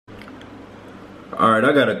Alright,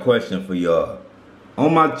 I got a question for y'all.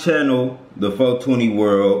 On my channel, the 420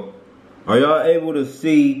 World, are y'all able to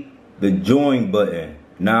see the join button?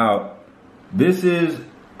 Now, this is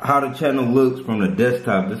how the channel looks from the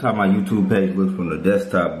desktop. This is how my YouTube page looks from the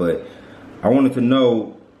desktop. But I wanted to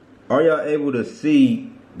know, are y'all able to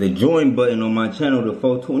see the join button on my channel, the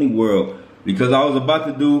 420 World? Because I was about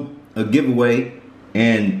to do a giveaway,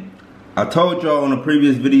 and I told y'all on a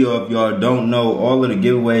previous video, if y'all don't know, all of the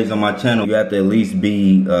giveaways on my channel, you have to at least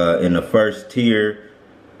be in the first tier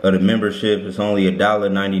of the membership. It's only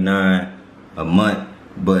 $1.99 a month.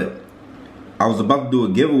 But I was about to do a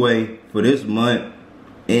giveaway for this month,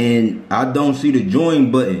 and I don't see the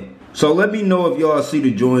join button. So let me know if y'all see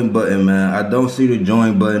the join button, man. I don't see the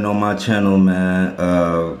join button on my channel, man.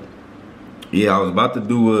 Yeah, I was about to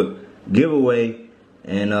do a giveaway,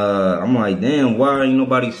 and I'm like, damn, why ain't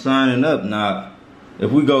nobody signing up? Now,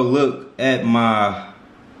 if we go look at my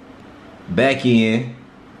back end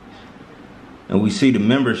and we see the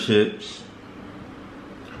memberships,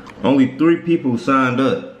 only 3 people signed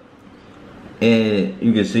up. And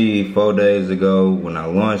you can see 4 days ago when I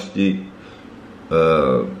launched it,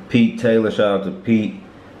 Pete Taylor, shout out to Pete,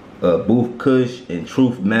 Booth Kush, and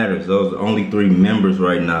Truth Matters. Those are the only 3 members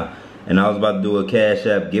right now. And I was about to do a Cash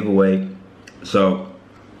App giveaway. So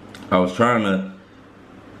I was trying to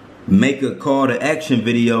make a call to action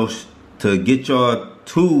video to get y'all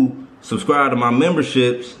to subscribe to my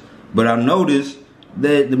memberships, but I noticed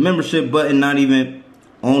that the membership button not even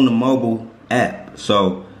on the mobile app.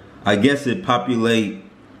 So I guess it populate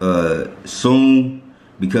soon,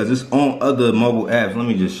 because it's on other mobile apps. Let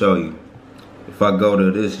me just show you. If I go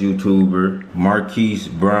to this YouTuber, Marquise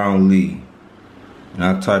Brownlee, and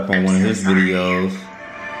I type on one of his videos,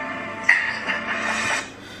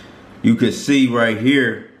 you can see right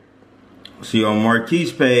here, see on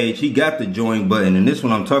Marquis' page, he got the join button, and this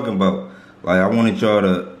one I'm talking about. Like, I wanted y'all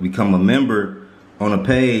to become a member on a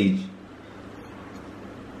page.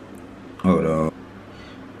 Hold on.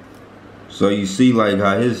 So you see like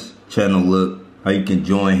how his channel look, how you can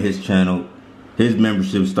join his channel. His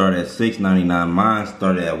membership started at $6.99, mine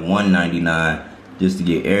started at $1.99, just to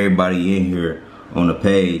get everybody in here on the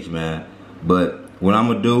page, man. But what I'm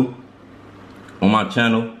gonna do on my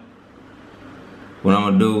channel,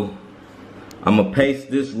 I'm gonna paste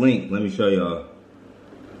this link. Let me show y'all.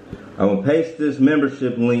 I'm gonna paste this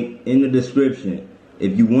membership link in the description.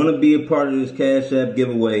 If you want to be a part of this Cash App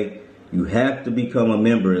giveaway, you have to become a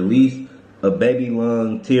member, at least a Baby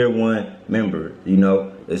Lung Tier 1 member. You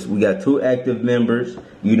know, we got 2 active members,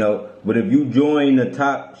 you know, but if you join the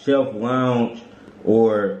Top Shelf Lounge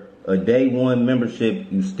or a Day 1 membership,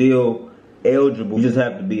 you still eligible. You just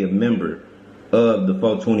have to be a member of the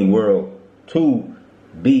 420 World to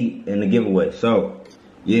be in the giveaway. So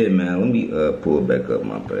yeah, man, let me pull back up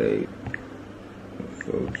my page.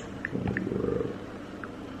 420 World.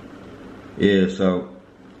 Yeah, so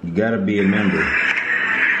you gotta be a member.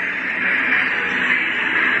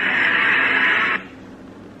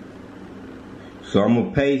 So I'm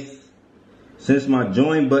gonna paste, since my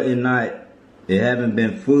join button it haven't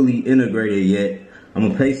been fully integrated yet, I'm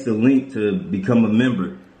gonna paste the link to become a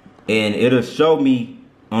member, and it'll show me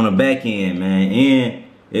on the back end, man. And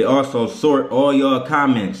it also sort all your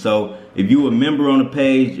comments. So if you a member on the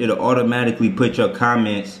page, it'll automatically put your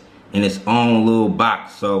comments in its own little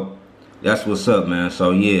box. So that's what's up, man.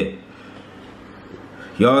 So yeah,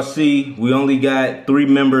 y'all see we only got 3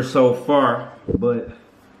 members so far, but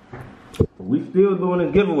we still doing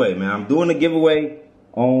a giveaway, man. I'm doing a giveaway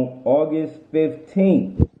on August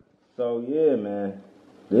 15th. So yeah, man,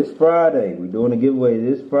 this Friday, we're doing a giveaway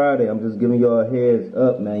this Friday. I'm just giving y'all a heads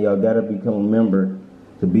up, man. Y'all gotta become a member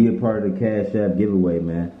to be a part of the Cash App giveaway,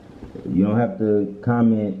 man. You don't have to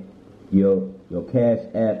comment your Cash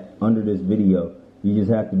App under this video. You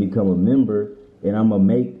just have to become a member, and I'm gonna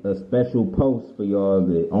make a special post for y'all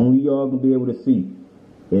that only y'all gonna be able to see.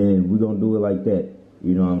 And we're gonna do it like that.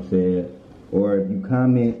 You know what I'm saying? Or if you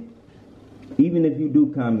comment, even if you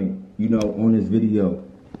do comment, you know, on this video,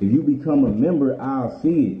 if you become a member, I'll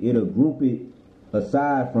see it. It'll group it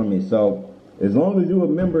aside from it. So as long as you're a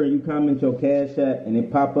member and you comment your Cash App and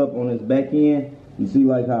it pop up on his back end, you see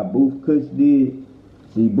like how Booth Kush did.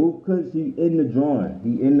 See, Booth Kush, he in the drawing.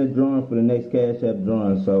 He in the drawing for the next Cash App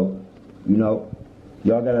drawing. So, you know,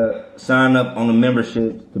 y'all gotta sign up on the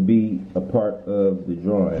memberships to be a part of the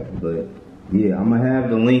drawing. But yeah, I'm gonna have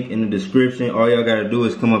the link in the description. All y'all gotta do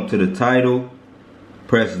is come up to the title,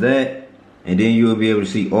 press that, and then you'll be able to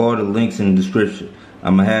see all the links in the description.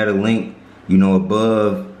 I'm gonna have a link, you know,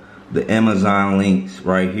 above the Amazon links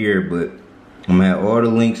right here, but I'm gonna have all the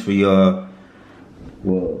links for y'all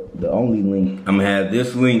well, the only link, I'm gonna have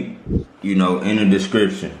this link, you know, in the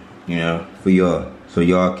description, you know, for y'all, so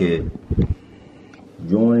y'all can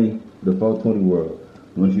join the 420 world.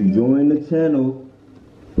 Once you join the channel,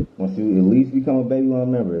 once you at least become a Baby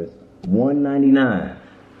One member, it's $1.99.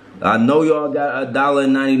 I know y'all got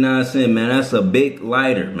 $1.99, man. That's a big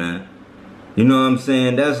lighter, man. You know what I'm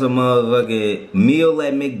saying? That's a motherfucking meal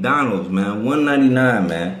at McDonald's, man. $1.99,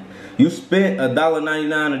 man. You spent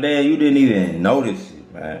 $1.99 a day and you didn't even notice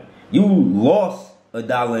it, man. You lost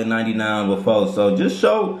 $1.99 before, so just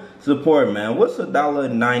show support, man. What's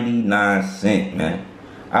 $1.99, man?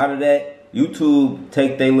 Out of that, YouTube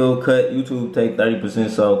take their little cut. YouTube take 30%,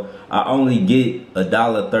 so I only get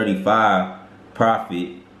 $1.35 profit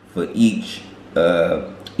for each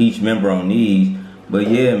member on these. But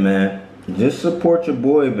yeah, man, just support your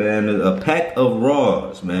boy, man. A pack of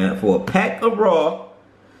Raws, man. For a pack of Raws,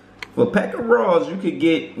 you could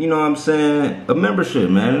get, you know what I'm saying, a membership,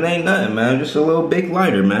 man. It ain't nothing, man. Just a little big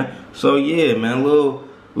lighter, man. So yeah, man, little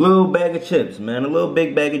bag of chips, man. A little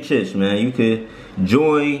big bag of chips, man. You could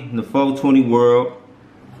join the 420 world,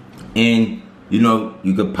 and you know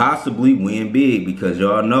you could possibly win big, because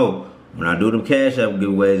y'all know when I do the Cash App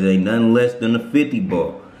giveaways, ain't nothing less than a 50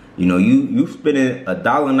 ball. You know, you spending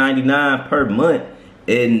 $1.99 per month,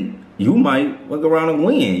 and you might look around and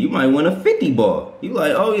win. You might win a 50 ball. You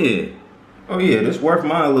like, oh yeah, this worth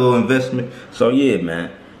my little investment. So yeah,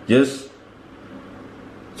 man, just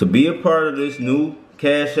to be a part of this new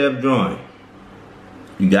Cash App drawing,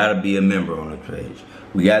 you gotta be a member on the page.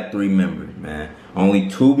 We got 3 members, man. Only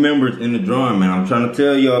 2 members in the drawing, man. I'm trying to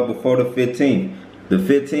tell y'all before the 15th. The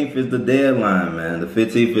 15th is the deadline, man. The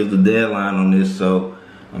 15th is the deadline on this, so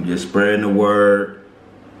I'm just spreading the word.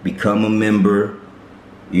 Become a member,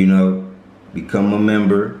 you know, become a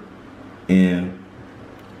member, and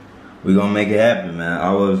we're gonna make it happen, man.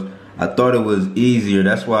 I thought it was easier.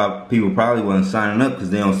 That's why people probably wasn't signing up,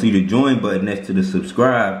 because they don't see the join button next to the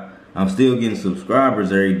subscribe. I'm still getting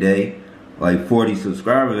subscribers every day, like 40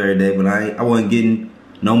 subscribers every day, but I wasn't getting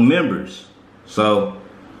no members. So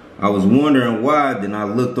I was wondering why. Then I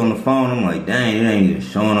looked on the phone. I'm like, dang, it ain't even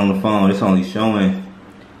showing on the phone. It's only showing.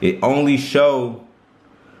 It only show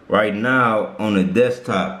right now on the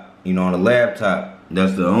desktop, you know, on the laptop.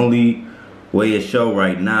 That's the only way it show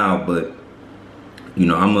right now. But you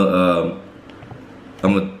know, I'm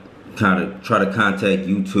gonna kind of try to contact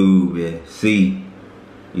YouTube and see,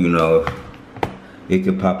 you know, if it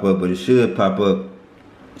could pop up. But it should pop up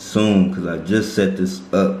soon, because I just set this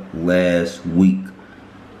up last week.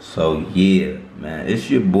 So yeah, man, it's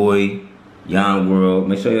your boy Yon World.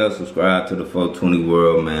 Make sure y'all subscribe to the 420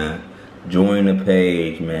 World, man. Join the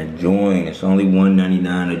page, man. Join. It's only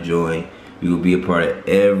 $1.99 to join. You will be a part of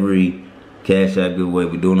every Cash App giveaway.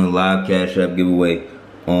 We're doing a live Cash App giveaway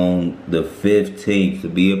on the 15th. To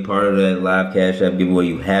be a part of that live Cash App giveaway,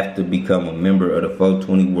 you have to become a member of the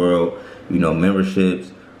 420 World. You know,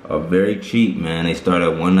 memberships are very cheap, man. They start at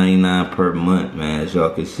 $1.99 per month, man. As y'all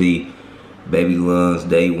can see, Baby Lungs,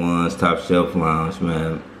 Day Ones, Top Shelf Lounge,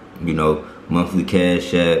 man. You know, monthly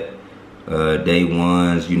Cash App, Day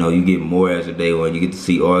Ones. You know, you get more as a Day One. You get to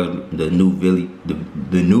see all the new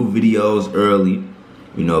videos early.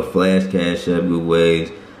 You know, flash Cash App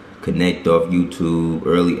giveaways, connect off YouTube,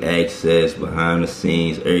 early access, behind the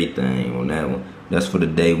scenes, everything on that one. That's for the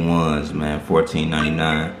Day Ones, man.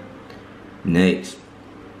 $14.99. Next,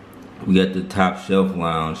 we got the Top Shelf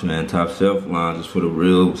Lounge, man. Top Shelf Lounge is for the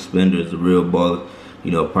real spenders, the real ballers. You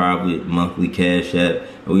know, private monthly Cash App.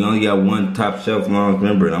 And we only got 1 Top Shelf Lounge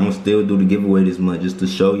member, and I'm gonna still do the giveaway this month just to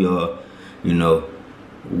show y'all, you know,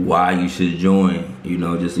 why you should join. You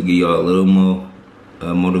know, just to give y'all a little more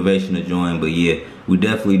motivation to join. But yeah, we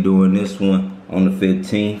definitely doing this one on the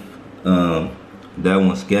 15th. That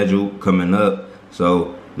one's scheduled coming up.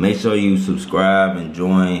 So make sure you subscribe and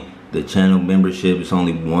join the channel membership. It's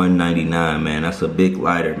only $1.99, man. That's a big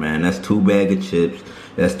lighter, man. That's 2 bags of chips.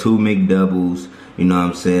 That's 2 McDoubles. You know what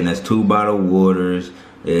I'm saying? That's 2 bottled waters.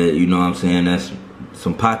 You know what I'm saying? That's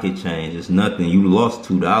some pocket change. It's nothing. You lost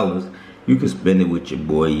 $2. You can spend it with your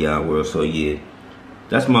boy Yon World. So yeah,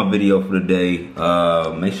 that's my video for the day.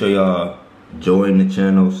 Make sure y'all join the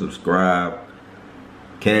channel, subscribe.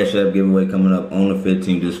 Cash App giveaway coming up on the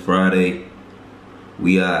 15th, this Friday.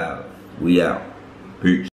 We out. Peace.